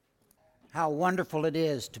How wonderful it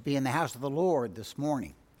is to be in the house of the Lord this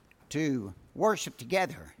morning, to worship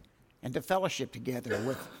together and to fellowship together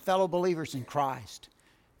with fellow believers in Christ.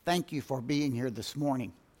 Thank you for being here this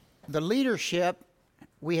morning. The leadership,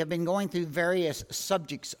 we have been going through various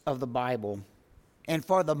subjects of the Bible. And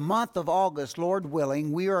for the month of August, Lord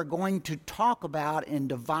willing, we are going to talk about and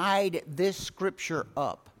divide this scripture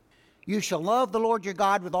up. You shall love the Lord your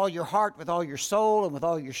God with all your heart, with all your soul, and with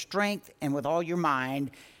all your strength, and with all your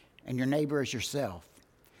mind, and your neighbor as yourself.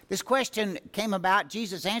 This question came about,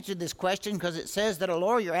 Jesus answered this question because it says that a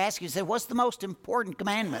lawyer asked, he said, what's the most important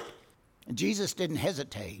commandment? And Jesus didn't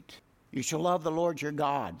hesitate. You shall love the Lord your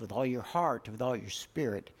God with all your heart, with all your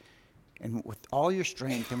spirit, and with all your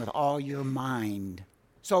strength, and with all your mind.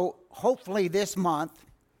 So hopefully this month,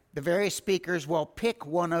 the various speakers will pick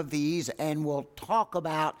one of these and will talk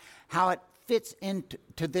about how it fits into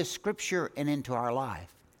this scripture and into our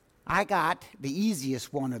life. I got the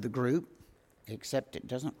easiest one of the group, except it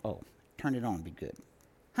doesn't, turn it on, be good.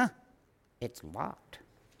 It's locked.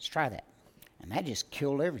 Let's try that. And that just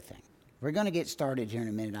killed everything. We're going to get started here in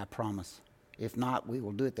a minute, I promise. If not, we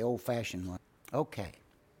will do it the old-fashioned way. Okay,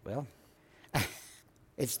 well,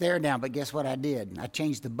 it's there now, but guess what I did? I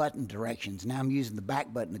changed the button directions. Now I'm using the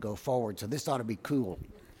back button to go forward, so this ought to be cool,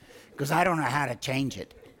 because I don't know how to change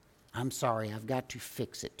it. I'm sorry, I've got to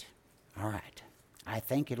fix it. All right. I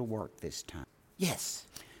think it'll work this time. Yes,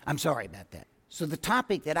 I'm sorry about that. So the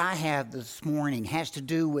topic that I have this morning has to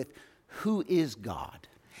do with who is God.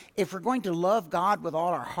 If we're going to love God with all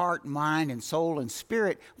our heart, mind, and soul and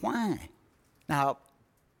spirit, why? Now,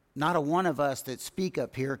 not a one of us that speak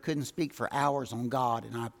up here couldn't speak for hours on God,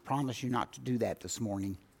 and I promise you not to do that this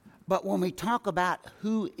morning. But when we talk about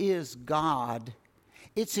who is God,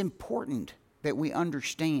 it's important that we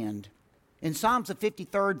understand. In Psalms, the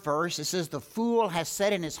 53rd verse, it says, the fool has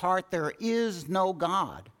said in his heart, there is no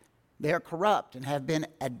God. They are corrupt and have been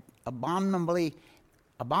abominable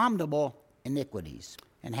iniquities,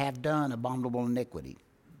 and have done abominable iniquity.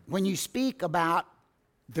 When you speak about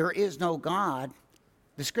there is no God,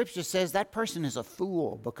 the scripture says that person is a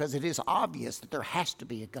fool, because it is obvious that there has to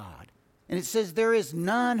be a God. And it says there is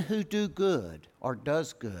none who do good or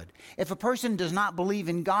does good. If a person does not believe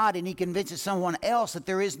in God and he convinces someone else that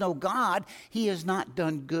there is no God, he has not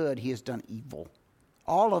done good, he has done evil.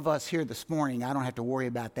 All of us here this morning, I don't have to worry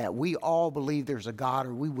about that. We all believe there's a God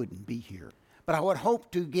or we wouldn't be here. But I would hope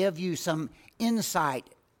to give you some insight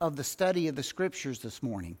of the study of the scriptures this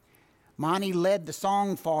morning. Monty led the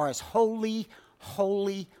song for us, Holy,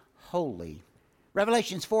 Holy, Holy.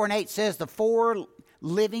 Revelations 4:8 says the four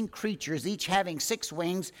living creatures, each having 6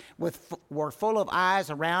 wings, were full of eyes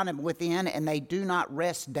around and within, and they do not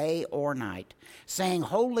rest day or night, saying,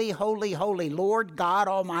 Holy, holy, holy, Lord God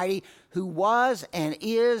Almighty, who was and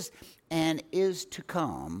is to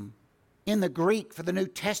come. In the Greek for the New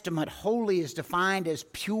Testament, holy is defined as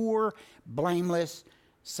pure, blameless,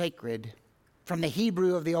 sacred. From the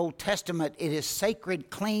Hebrew of the Old Testament, it is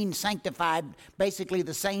sacred, clean, sanctified, basically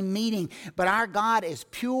the same meaning. But our God is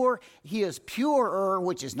pure. He is purer,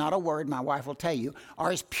 which is not a word, my wife will tell you,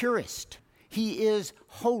 or is purest. He is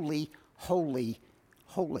holy, holy,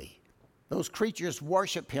 holy. Those creatures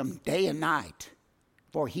worship him day and night,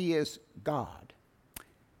 for he is God.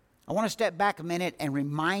 I want to step back a minute and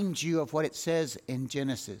remind you of what it says in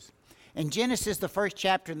Genesis. In Genesis, the first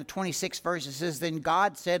chapter, in the 26th verse, it says, Then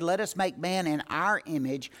God said, Let us make man in our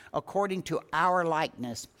image, according to our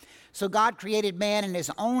likeness. So God created man in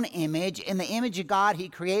his own image. In the image of God, he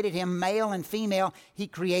created him, male and female, he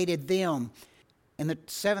created them. In the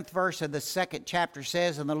 7th verse of the 2nd chapter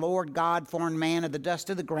says, And the Lord God formed man of the dust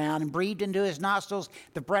of the ground, and breathed into his nostrils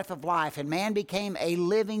the breath of life, and man became a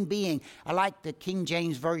living being. I like the King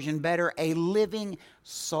James Version better, a living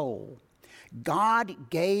soul. God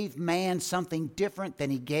gave man something different than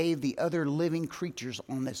he gave the other living creatures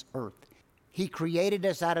on this earth. He created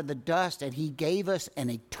us out of the dust, and he gave us an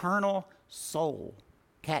eternal soul.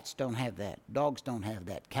 Cats don't have that. Dogs don't have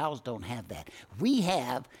that. Cows don't have that. We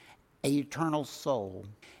have an eternal soul.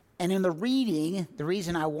 And in the reading, the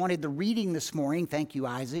reason I wanted the reading this morning, thank you,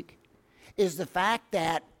 Isaac, is the fact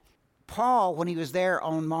that Paul, when he was there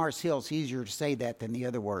on Mars Hill, it's easier to say that than the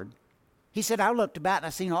other word, he said, I looked about and I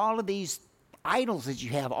seen all of these idols that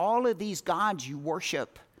you have, all of these gods you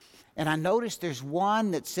worship. And I noticed there's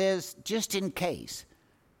one that says, just in case,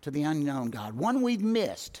 to the unknown God, one we've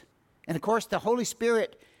missed. And of course, the Holy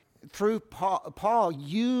Spirit, through Paul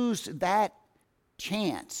used that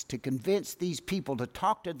chance to convince these people, to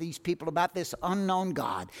talk to these people about this unknown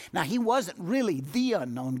God. Now, he wasn't really the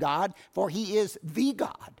unknown God, for he is the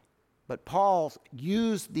God. But Paul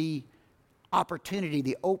used the opportunity,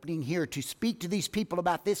 the opening here to speak to these people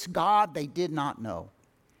about this God they did not know.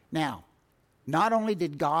 Now, not only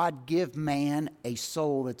did God give man a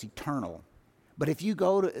soul that's eternal, but if you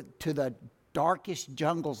go to the darkest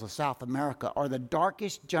jungles of South America or the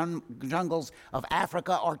darkest jungles of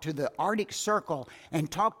Africa or to the Arctic Circle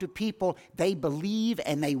and talk to people, they believe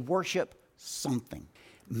and they worship something.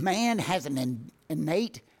 Man has an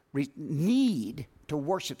innate need to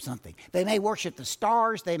worship something. They may worship the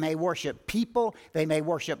stars, they may worship people, they may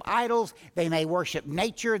worship idols, they may worship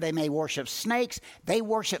nature, they may worship snakes. They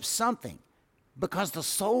worship something because the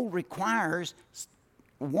soul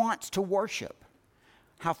wants to worship.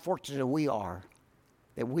 How fortunate we are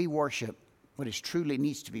that we worship what is truly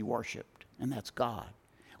needs to be worshiped, and that's God.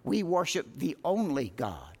 We worship the only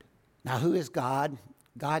God. Now, who is God?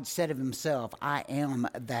 God said of himself, I am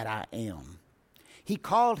that I am. He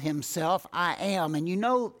called himself I am. And you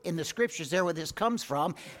know in the scriptures there where this comes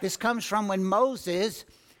from. This comes from when Moses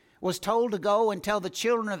was told to go and tell the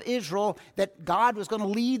children of Israel that God was going to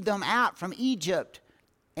lead them out from Egypt.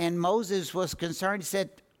 And Moses was concerned. He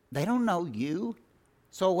said, they don't know you.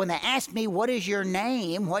 So when they asked me, what is your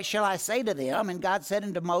name? What shall I say to them? And God said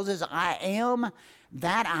unto Moses, I am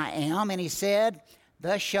that I am. And he said,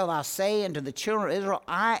 thus shall thou say unto the children of Israel,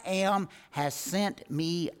 I am has sent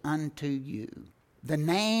me unto you. The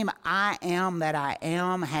name I am that I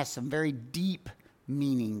am has some very deep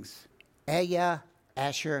meanings. Eya,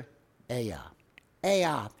 Asher, Eya.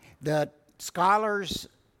 Eya. The scholars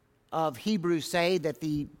of Hebrew say that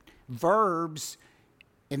the verbs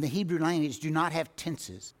in the Hebrew language do not have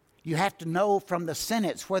tenses. You have to know from the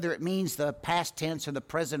sentence whether it means the past tense or the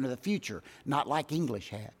present or the future, not like English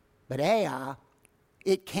had. But Eya,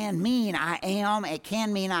 it can mean I am, it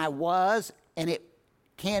can mean I was, and it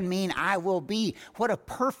can mean I will be. What a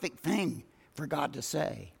perfect thing for God to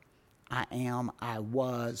say. I am, I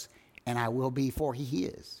was, and I will be, for he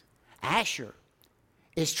is. Asher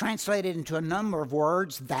is translated into a number of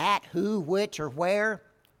words, that, who, which, or where.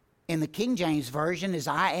 In the King James Version is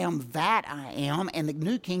I am that I am. In the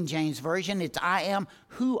New King James Version, it's I am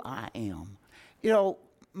who I am. You know,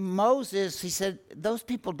 Moses, he said, those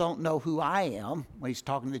people don't know who I am when he's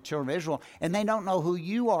talking to the children of Israel, and they don't know who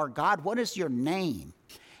you are. God, what is your name?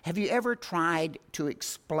 Have you ever tried to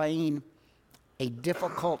explain a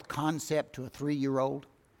difficult concept to a 3-year-old?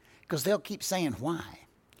 Because they'll keep saying why,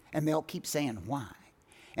 and they'll keep saying why.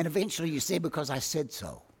 And eventually you say, because I said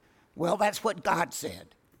so. Well, that's what God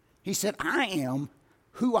said. He said, I am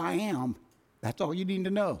who I am. That's all you need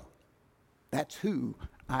to know. That's who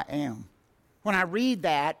I am. When I read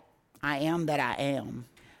that, I am that I am,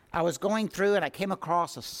 I was going through and I came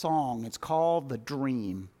across a song. It's called The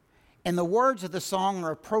Dream. And the words of the song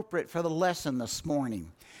are appropriate for the lesson this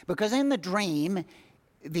morning. Because in the dream,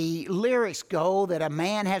 the lyrics go that a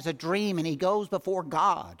man has a dream and he goes before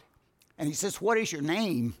God. And he says, what is your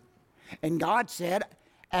name? And God said,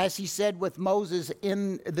 as he said with Moses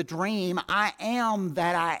in the dream, I am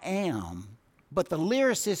that I am. But the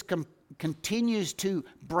lyricist continues to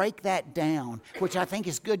break that down, which I think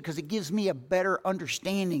is good because it gives me a better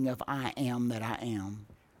understanding of I am that I am.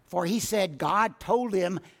 For he said, God told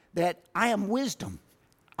him that I am wisdom,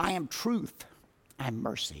 I am truth, I am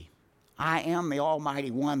mercy. I am the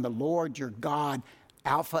Almighty One, the Lord your God,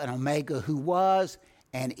 Alpha and Omega, who was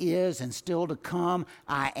and is and still to come.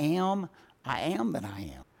 I am that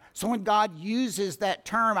I am. So when God uses that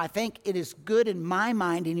term, I think it is good in my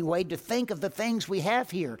mind anyway to think of the things we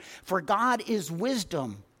have here. For God is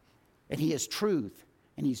wisdom, and he is truth,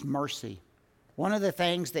 and he's mercy. One of the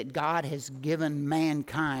things that God has given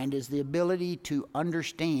mankind is the ability to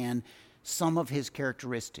understand some of his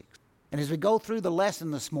characteristics. And as we go through the lesson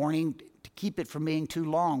this morning, to keep it from being too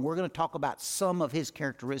long, we're going to talk about some of his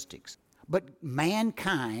characteristics. But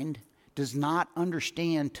mankind does not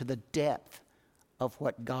understand to the depth of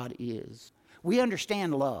what God is. We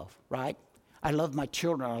understand love, right? I love my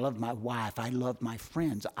children, I love my wife, I love my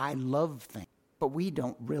friends, I love things. But we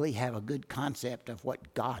don't really have a good concept of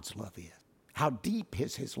what God's love is. How deep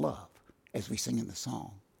is his love, as we sing in the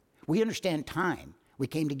song. We understand time. We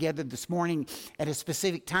came together this morning at a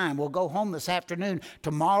specific time. We'll go home this afternoon.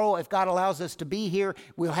 Tomorrow, if God allows us to be here,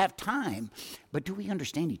 we'll have time. But do we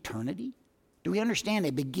understand eternity? Do we understand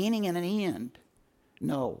a beginning and an end?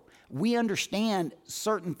 No. We understand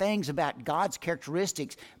certain things about God's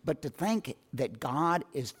characteristics, but to think that God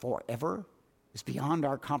is forever is beyond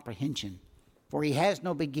our comprehension. For he has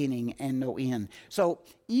no beginning and no end. So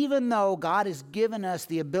even though God has given us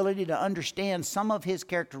the ability to understand some of his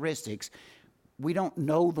characteristics, we don't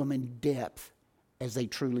know them in depth as they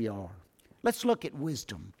truly are. Let's look at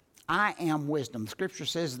wisdom. I am wisdom. Scripture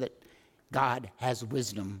says that God has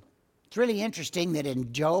wisdom. It's really interesting that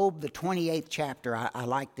in Job, the 28th chapter, I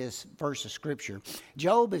like this verse of Scripture.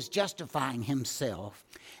 Job is justifying himself.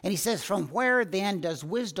 And he says, "From where then does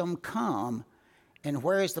wisdom come, and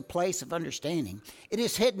where is the place of understanding? It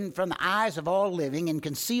is hidden from the eyes of all living and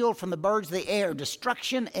concealed from the birds of the air.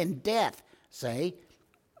 Destruction and death say,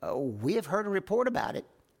 we have heard a report about it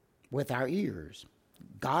with our ears.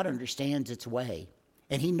 God understands its way,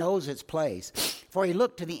 and he knows its place. For he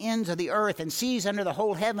looked to the ends of the earth and sees under the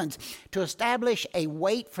whole heavens to establish a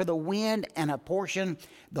weight for the wind and apportion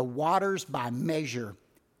the waters by measure,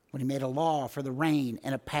 when he made a law for the rain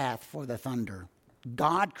and a path for the thunder."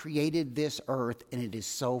 God created this earth, and it is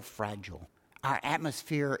so fragile. Our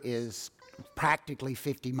atmosphere is practically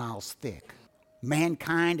 50 miles thick.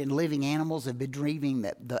 Mankind and living animals have been breathing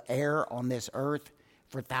the air on this earth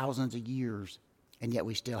for thousands of years, and yet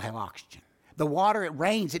we still have oxygen. The water, it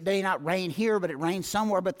rains. It may not rain here, but it rains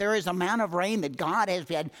somewhere. But there is an amount of rain that God has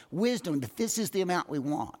had wisdom that this is the amount we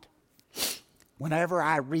want. Whenever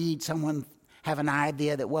I read someone have an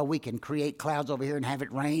idea that, well, we can create clouds over here and have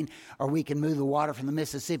it rain, or we can move the water from the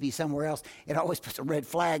Mississippi somewhere else, it always puts a red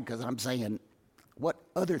flag, because I'm saying, what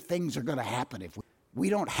other things are going to happen if we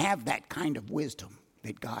don't have that kind of wisdom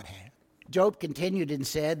that God had? Job continued and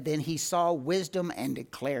said, "Then he saw wisdom and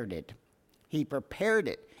declared it. He prepared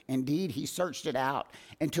it. Indeed, he searched it out.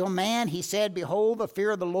 And to a man he said, Behold, the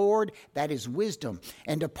fear of the Lord, that is wisdom.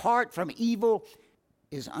 And depart from evil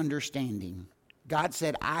is understanding." God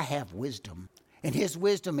said, I have wisdom. And his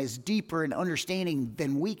wisdom is deeper in understanding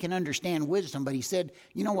than we can understand wisdom. But he said,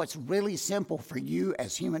 you know what's really simple for you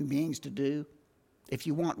as human beings to do? If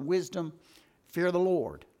you want wisdom, fear the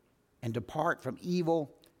Lord. And depart from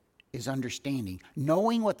evil is understanding.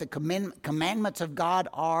 Knowing what the commandments of God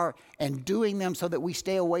are and doing them so that we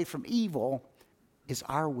stay away from evil is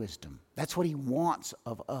our wisdom. That's what he wants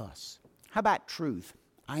of us. How about truth?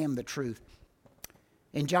 I am the truth.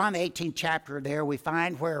 In John the 18th chapter there, we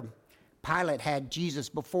find where Pilate had Jesus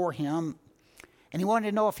before him, and he wanted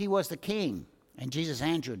to know if he was the king. And Jesus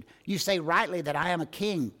answered, "You say rightly that I am a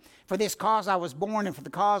king. For this cause I was born, and for the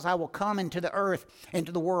cause I will come into the earth,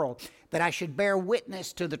 into the world, that I should bear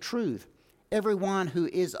witness to the truth. Everyone who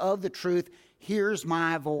is of the truth hears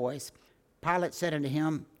my voice." Pilate said unto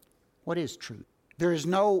him, "What is truth?" There is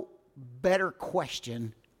no better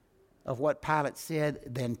question of what Pilate said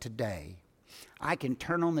than today. I can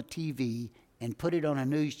turn on the TV and put it on a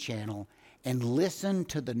news channel and listen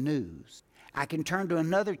to the news. I can turn to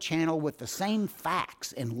another channel with the same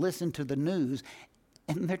facts and listen to the news,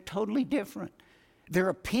 and they're totally different. Their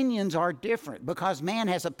opinions are different because man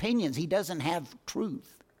has opinions. He doesn't have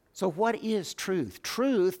truth. So what is truth?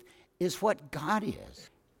 Truth is what God is.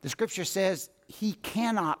 The scripture says he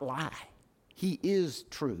cannot lie. He is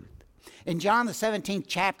truth. In John the 17th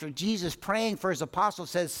chapter, Jesus praying for his apostles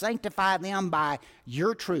says, "Sanctify them by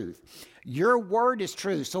your truth." Your word is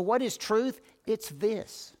truth. So what is truth? It's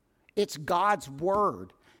this. It's God's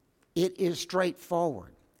word. It is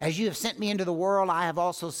straightforward. "As you have sent me into the world, I have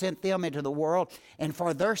also sent them into the world. And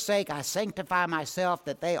for their sake I sanctify myself,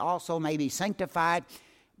 that they also may be sanctified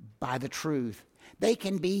by the truth." They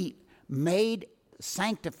can be made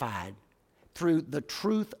sanctified through the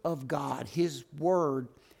truth of God. His word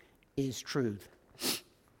is truth.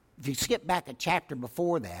 If you skip back a chapter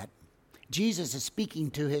before that, Jesus is speaking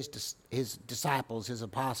to his disciples, his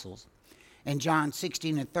apostles. In John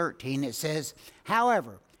 16 and 13, it says,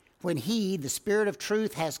 "However, when he, the Spirit of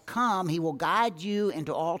truth, has come, he will guide you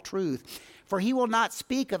into all truth. For he will not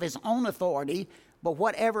speak of his own authority, but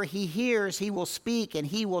whatever he hears, he will speak, and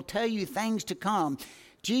he will tell you things to come."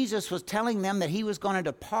 Jesus was telling them that he was going to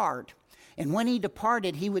depart. And when he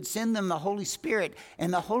departed, he would send them the Holy Spirit,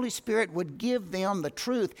 and the Holy Spirit would give them the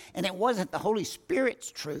truth. And it wasn't the Holy Spirit's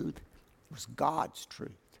truth, it was God's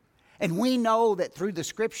truth. And we know that through the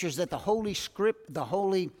scriptures that the Holy Spirit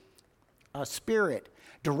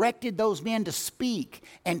directed those men to speak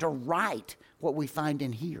and to write what we find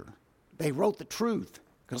in here. They wrote the truth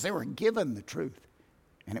because they were given the truth,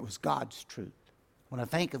 and it was God's truth. When I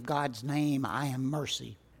think of God's name, I am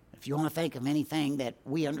mercy. If you want to think of anything that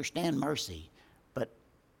we understand mercy, but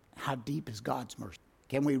how deep is God's mercy?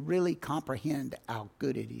 Can we really comprehend how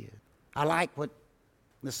good it is? I like what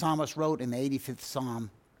the psalmist wrote in the 85th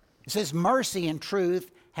Psalm. It says, "Mercy and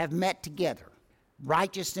truth have met together.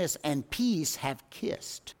 Righteousness and peace have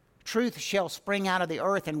kissed. Truth shall spring out of the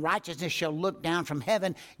earth, and righteousness shall look down from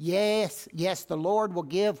heaven. Yes, the Lord will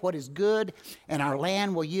give what is good, and our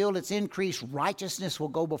land will yield its increase. Righteousness will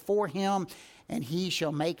go before him, and he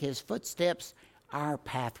shall make his footsteps our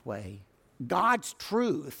pathway." God's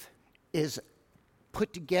truth is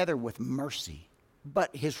put together with mercy,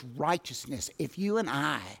 but his righteousness. If you and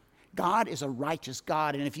I God is a righteous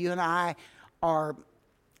God, and if you and I are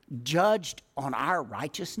judged on our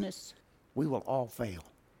righteousness, we will all fail.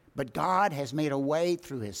 But God has made a way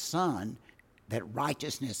through his Son that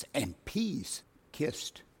righteousness and peace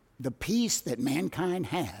kissed. The peace that mankind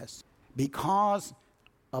has because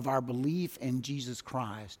of our belief in Jesus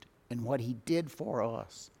Christ and what he did for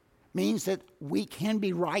us means that we can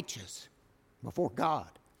be righteous before God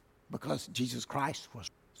because Jesus Christ was.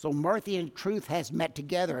 So mercy and truth has met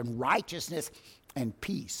together, and righteousness and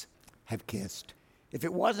peace have kissed. If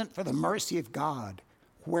it wasn't for the mercy of God,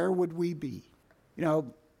 where would we be? You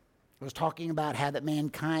know, I was talking about how that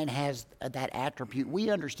mankind has that attribute. We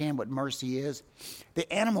understand what mercy is.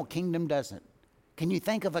 The animal kingdom doesn't. Can you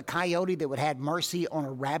think of a coyote that would have mercy on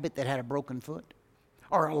a rabbit that had a broken foot?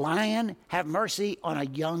 Or a lion have mercy on a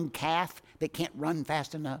young calf that can't run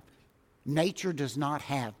fast enough? Nature does not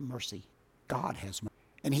have mercy. God has mercy.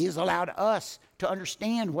 And he has allowed us to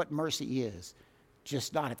understand what mercy is,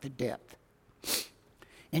 just not at the depth.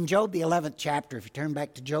 In Job, the 11th chapter, if you turn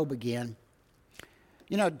back to Job again,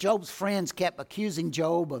 you know, Job's friends kept accusing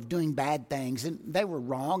Job of doing bad things, and they were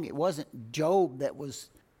wrong. It wasn't Job that was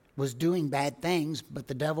doing bad things, but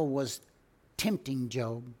the devil was tempting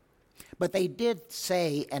Job. But they did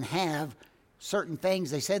say and have certain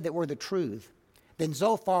things they said that were the truth. Then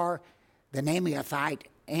Zophar, the Naamathite,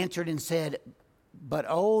 answered and said, "But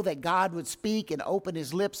oh, that God would speak and open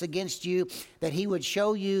his lips against you, that he would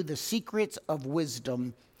show you the secrets of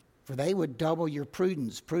wisdom, for they would double your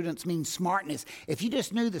prudence." Prudence means smartness. If you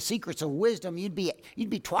just knew the secrets of wisdom, you'd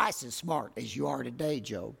be twice as smart as you are today,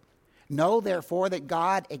 Job. Know, therefore, that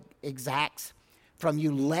God exacts from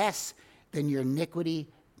you less than your iniquity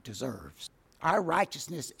deserves. Our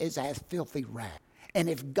righteousness is as filthy rags. And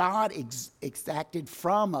if God exacted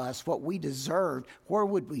from us what we deserved, where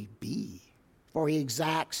would we be? For he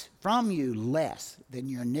exacts from you less than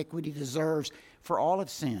your iniquity deserves, for all have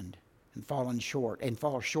sinned and fall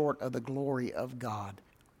short of the glory of God.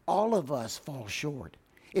 All of us fall short.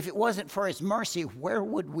 If it wasn't for his mercy, where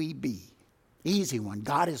would we be? Easy one.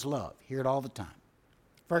 God is love. Hear it all the time.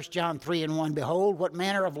 1 John 3:1, "Behold, what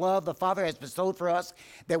manner of love the Father has bestowed for us,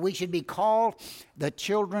 that we should be called the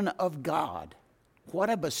children of God." What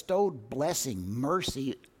a bestowed blessing,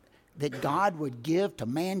 mercy that God would give to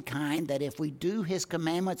mankind, that if we do his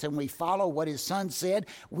commandments and we follow what his Son said,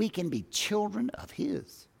 we can be children of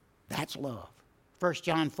his. That's love. 1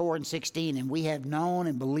 John 4:16, "And we have known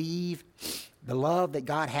and believed the love that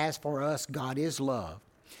God has for us. God is love.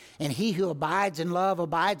 And he who abides in love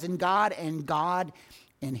abides in God, and God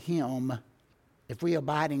in him." If we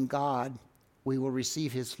abide in God, we will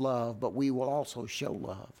receive his love, but we will also show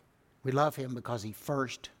love. We love him because he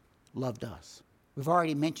first loved us. We've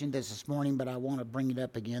already mentioned this morning, but I want to bring it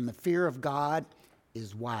up again. The fear of God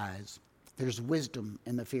is wise. There's wisdom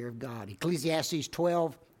in the fear of God. Ecclesiastes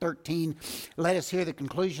 12:13, "Let us hear the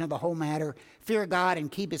conclusion of the whole matter. Fear God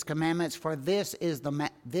and keep his commandments, for this is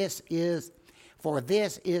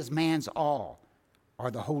man's all,"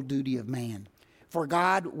 or the whole duty of man. "For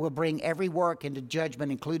God will bring every work into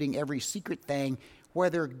judgment, including every secret thing,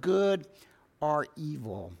 whether good or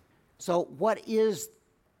evil." So what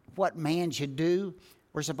man should do?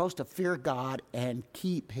 We're supposed to fear God and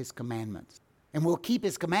keep his commandments. And we'll keep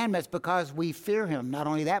his commandments because we fear him. Not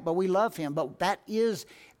only that, but we love him. But that is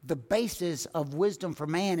the basis of wisdom for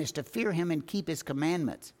man, is to fear him and keep his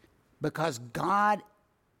commandments. Because God,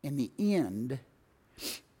 in the end,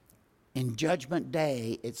 in judgment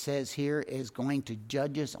day, it says here, is going to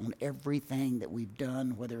judge us on everything that we've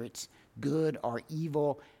done, whether it's good or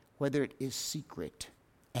evil, whether it is secret.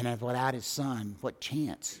 And if without his Son, what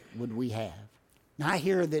chance would we have? Now I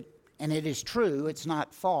hear that, and it is true, it's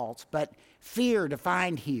not false, but fear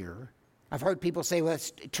defined here, I've heard people say, well,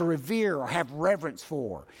 it's to revere or have reverence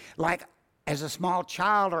for. Like as a small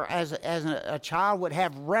child, or as a child would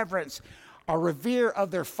have reverence or revere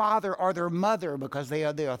of their father or their mother because they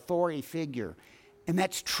are the authority figure. And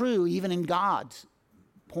that's true even in God's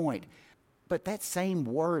point. But that same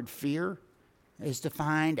word, fear, is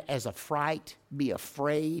defined as a fright, be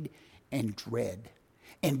afraid, and dread.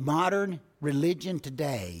 In modern religion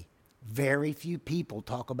today, very few people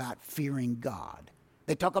talk about fearing God.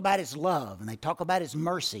 They talk about his love and they talk about his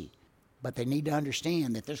mercy, but they need to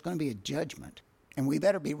understand that there's going to be a judgment. And we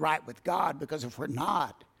better be right with God, because if we're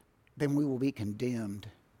not, then we will be condemned.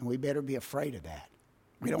 And we better be afraid of that.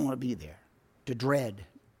 We don't want to be there. To dread.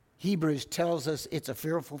 Hebrews tells us it's a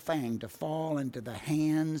fearful thing to fall into the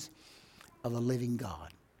hands of the living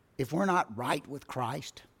God. If we're not right with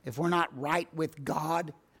Christ, if we're not right with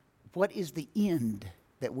God, what is the end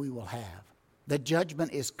that we will have? The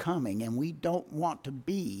judgment is coming, and we don't want to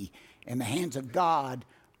be in the hands of God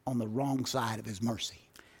on the wrong side of his mercy.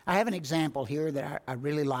 I have an example here that I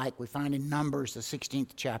really like. We find in Numbers, the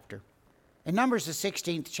 16th chapter. In Numbers, the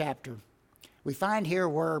 16th chapter, we find here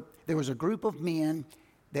where there was a group of men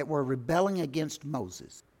that were rebelling against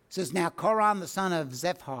Moses. It says, now Korah the son of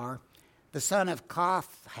Zephar, the son of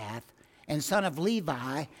Kohath, and son of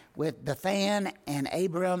Levi, with Dathan and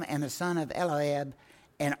Abiram, and the son of Eliab,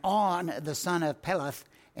 and On, the son of Peleth,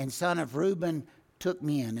 and son of Reuben, took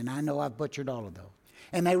men. And I know I've butchered all of those.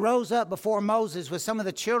 And they rose up before Moses with some of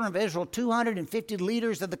the children of Israel, 250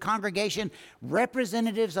 leaders of the congregation,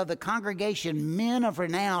 representatives of the congregation, men of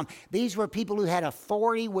renown. These were people who had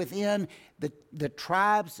authority within the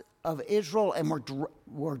tribes of Israel and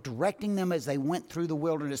were directing them as they went through the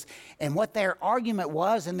wilderness. And what their argument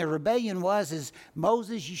was and their rebellion was is,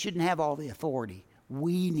 Moses, you shouldn't have all the authority.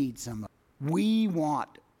 We need some. We want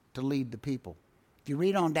to lead the people. If you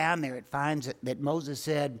read on down there, it finds that Moses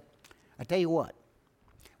said, I tell you what.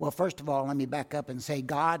 Well, first of all, let me back up and say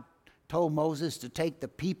God told Moses to take the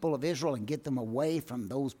people of Israel and get them away from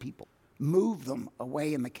those people. Move them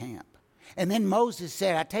away in the camp. And then Moses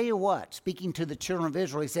said, I tell you what, speaking to the children of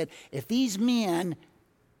Israel, he said, if these men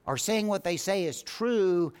are saying what they say is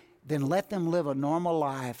true, then let them live a normal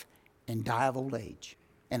life and die of old age.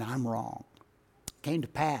 And I'm wrong. It came to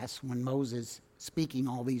pass when Moses speaking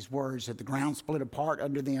all these words that the ground split apart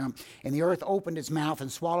under them, and the earth opened its mouth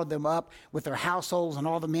and swallowed them up with their households and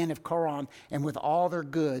all the men of Korah and with all their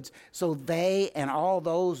goods. So they and all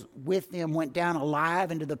those with them went down alive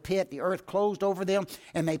into the pit. The earth closed over them,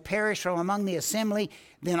 and they perished from among the assembly.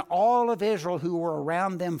 Then all of Israel who were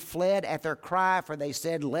around them fled at their cry, for they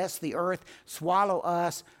said, lest the earth swallow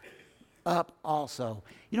us up also.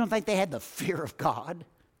 You don't think they had the fear of God?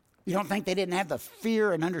 You don't think they didn't have the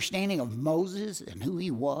fear and understanding of Moses and who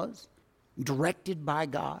he was, directed by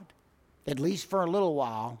God? At least for a little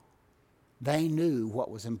while, they knew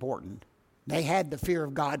what was important. They had the fear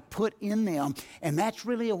of God put in them, and that's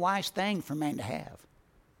really a wise thing for man to have,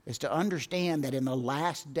 is to understand that in the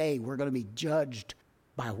last day we're going to be judged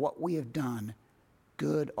by what we have done,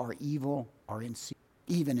 good or evil, or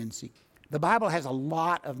even in secret. The Bible has a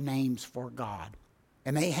lot of names for God.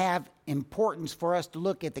 And they have importance for us to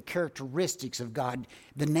look at the characteristics of God.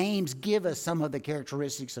 The names give us some of the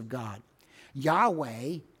characteristics of God.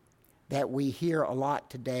 Yahweh, that we hear a lot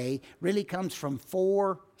today, really comes from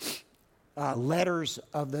four letters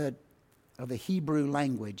of the Hebrew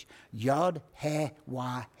language. Yod, He,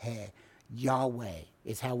 Wah, He. Yahweh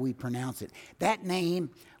is how we pronounce it. That name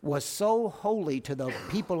was so holy to the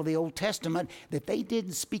people of the Old Testament that they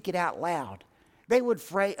didn't speak it out loud. They were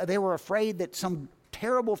afraid that some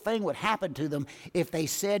terrible thing would happen to them if they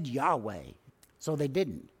said Yahweh. So they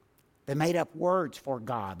didn't. They made up words for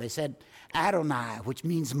God. They said Adonai, which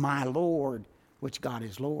means my Lord, which God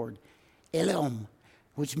is Lord. Elohim,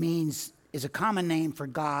 which is a common name for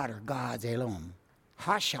God or gods, Elohim.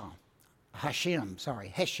 Hashem,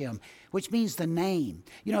 which means the name.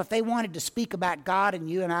 You know, if they wanted to speak about God and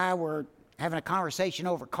you and I were having a conversation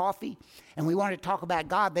over coffee and we wanted to talk about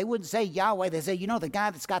God, they wouldn't say Yahweh. They'd say, you know, the guy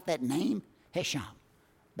that's got that name, Hashem.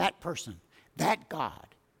 That person, that God,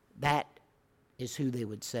 that is who they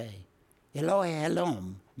would say. Elohe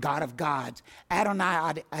Elohim, God of gods.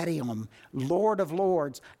 Adonai Adonai, Lord of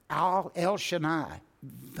lords. El Shaddai,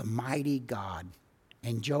 the mighty God.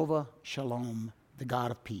 And Jehovah Shalom, the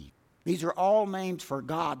God of peace. These are all names for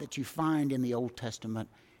God that you find in the Old Testament,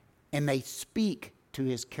 and they speak to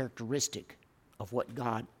his characteristic of what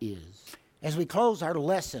God is. As we close our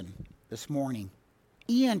lesson this morning,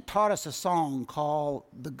 Ian taught us a song called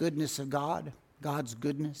The Goodness of God, God's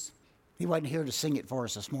Goodness. He wasn't here to sing it for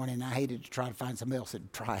us this morning, and I hated to try to find somebody else that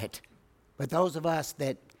would try it. But those of us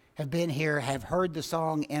that have been here have heard the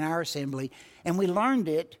song in our assembly, and we learned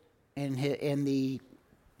it in the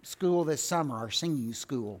school this summer, our singing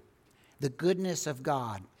school, The Goodness of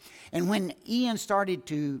God. And when Ian started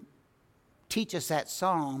to teach us that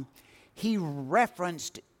song, he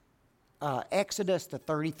referenced Exodus, the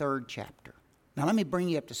 33rd chapter. Now, let me bring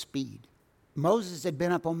you up to speed. Moses had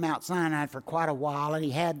been up on Mount Sinai for quite a while, and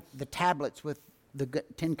he had the tablets with the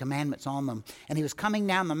 10 Commandments on them. And he was coming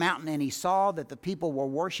down the mountain, and he saw that the people were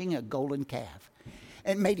worshiping a golden calf.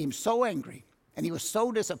 It made him so angry, and he was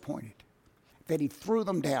so disappointed that he threw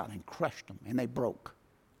them down and crushed them, and they broke.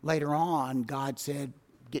 Later on, God said,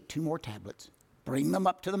 get 2 more tablets, bring them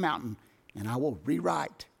up to the mountain, and I will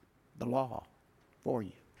rewrite the law for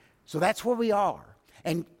you. So that's where we are.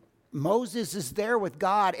 And Moses is there with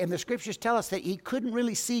God, and the scriptures tell us that he couldn't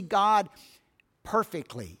really see God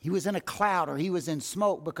perfectly. He was in a cloud or he was in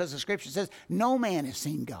smoke, because the scripture says no man has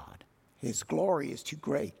seen God. His glory is too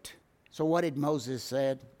great. So what did Moses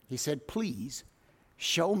say? He said, please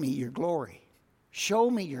Show me your glory. Show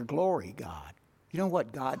me your glory, God. You know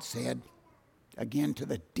what God said? Again, to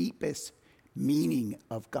the deepest meaning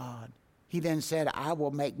of God. He then said, I will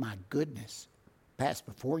make my goodness pass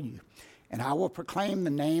before you. And I will proclaim the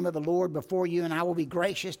name of the Lord before you, and I will be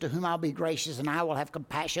gracious to whom I'll be gracious, and I will have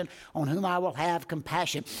compassion on whom I will have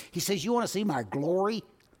compassion. He says, you want to see my glory?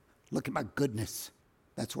 Look at my goodness.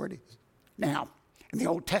 That's where it is. Now, in the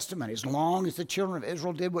Old Testament, as long as the children of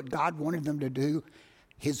Israel did what God wanted them to do,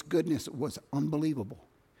 his goodness was unbelievable.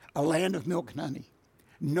 A land of milk and honey.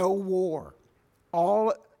 No war.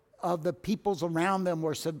 All of the peoples around them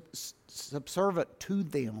were subservient to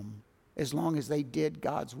them as long as they did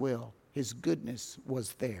God's will. His goodness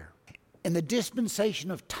was there. In the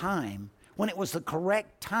dispensation of time, when it was the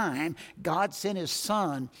correct time, God sent his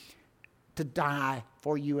son to die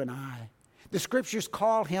for you and I. The scriptures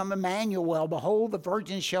call him Emmanuel. Behold, the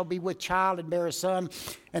virgin shall be with child and bear a son,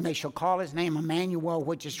 and they shall call his name Emmanuel,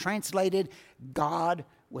 which is translated God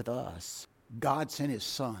with us. God sent his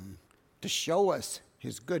son to show us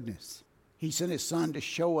his goodness. He sent his son to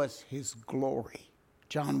show us his glory.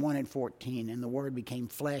 John 1:14, and the word became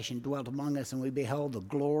flesh and dwelt among us, and we beheld the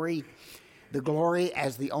glory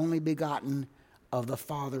as the only begotten of the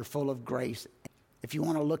Father, full of grace. If you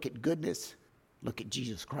want to look at goodness, look at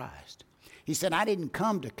Jesus Christ. He said, I didn't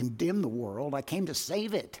come to condemn the world, I came to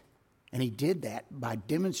save it. And he did that by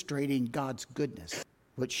demonstrating God's goodness,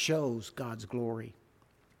 which shows God's glory.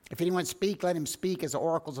 If anyone speak, let him speak as the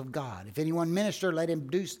oracles of God. If anyone minister, let him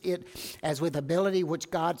do it as with ability which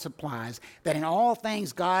God supplies, that in all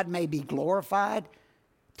things God may be glorified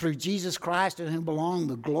through Jesus Christ, to whom belong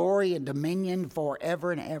the glory and dominion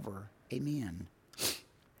forever and ever. Amen.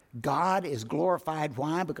 God is glorified.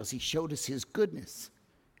 Why? Because he showed us his goodness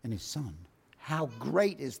in his son. How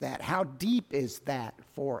great is that? How deep is that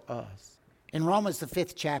for us? In Romans, the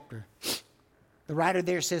 5th chapter, the writer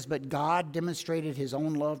there says, but God demonstrated his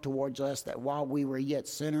own love towards us, that while we were yet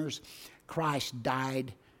sinners, Christ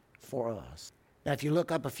died for us. Now, if you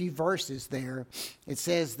look up a few verses there, it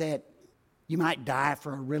says that you might die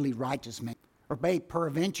for a really righteous man, or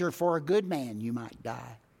peradventure for a good man you might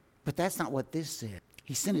die. But that's not what this said.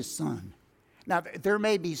 He sent his son. Now, there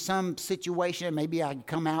may be some situation, maybe I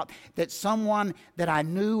come out, that someone that I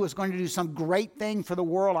knew was going to do some great thing for the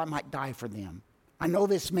world, I might die for them. I know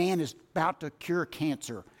this man is about to cure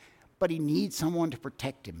cancer, but he needs someone to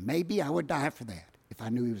protect him. Maybe I would die for that if I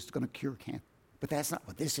knew he was going to cure cancer. But that's not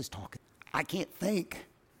what this is talking. I can't think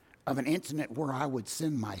of an incident where I would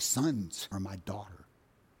send my sons or my daughter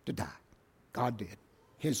to die. God did.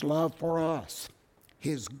 His love for us,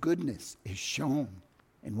 his goodness is shown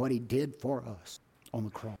in what he did for us on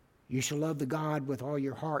the cross. You shall love the God with all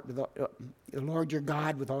your heart, the Lord your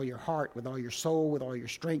God with all your heart, with all your soul, with all your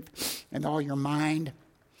strength, and all your mind,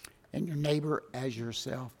 and your neighbor as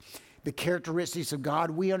yourself. The characteristics of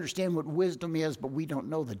God, we understand what wisdom is, but we don't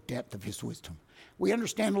know the depth of his wisdom. We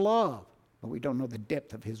understand love, but we don't know the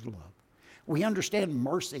depth of his love. We understand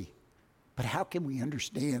mercy, but how can we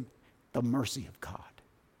understand the mercy of God?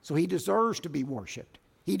 So he deserves to be worshiped.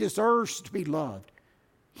 He deserves to be loved.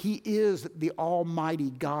 He is the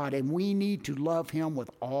Almighty God, and we need to love him with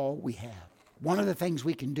all we have. One of the things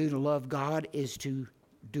we can do to love God is to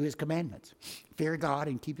do his commandments. Fear God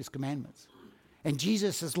and keep his commandments. And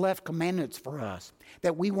Jesus has left commandments for us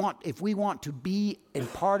that if we want to be in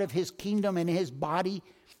part of his kingdom and his body,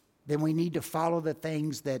 then we need to follow the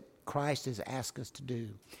things that Christ has asked us to do.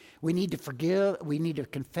 We need to forgive. We need to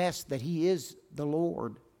confess that he is the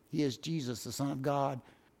Lord. He is Jesus, the Son of God.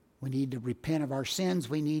 We need to repent of our sins.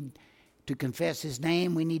 We need to confess his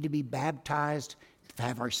name. We need to be baptized to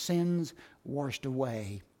have our sins washed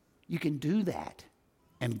away. You can do that,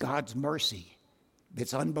 and God's mercy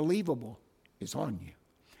that's unbelievable is on you.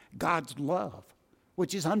 God's love,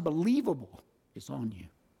 which is unbelievable, is on you.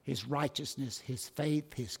 His righteousness, his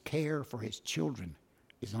faith, his care for his children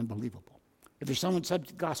is unbelievable. If there's someone subject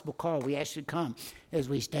to the gospel call, we ask you to come as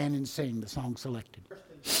we stand and sing the song selected.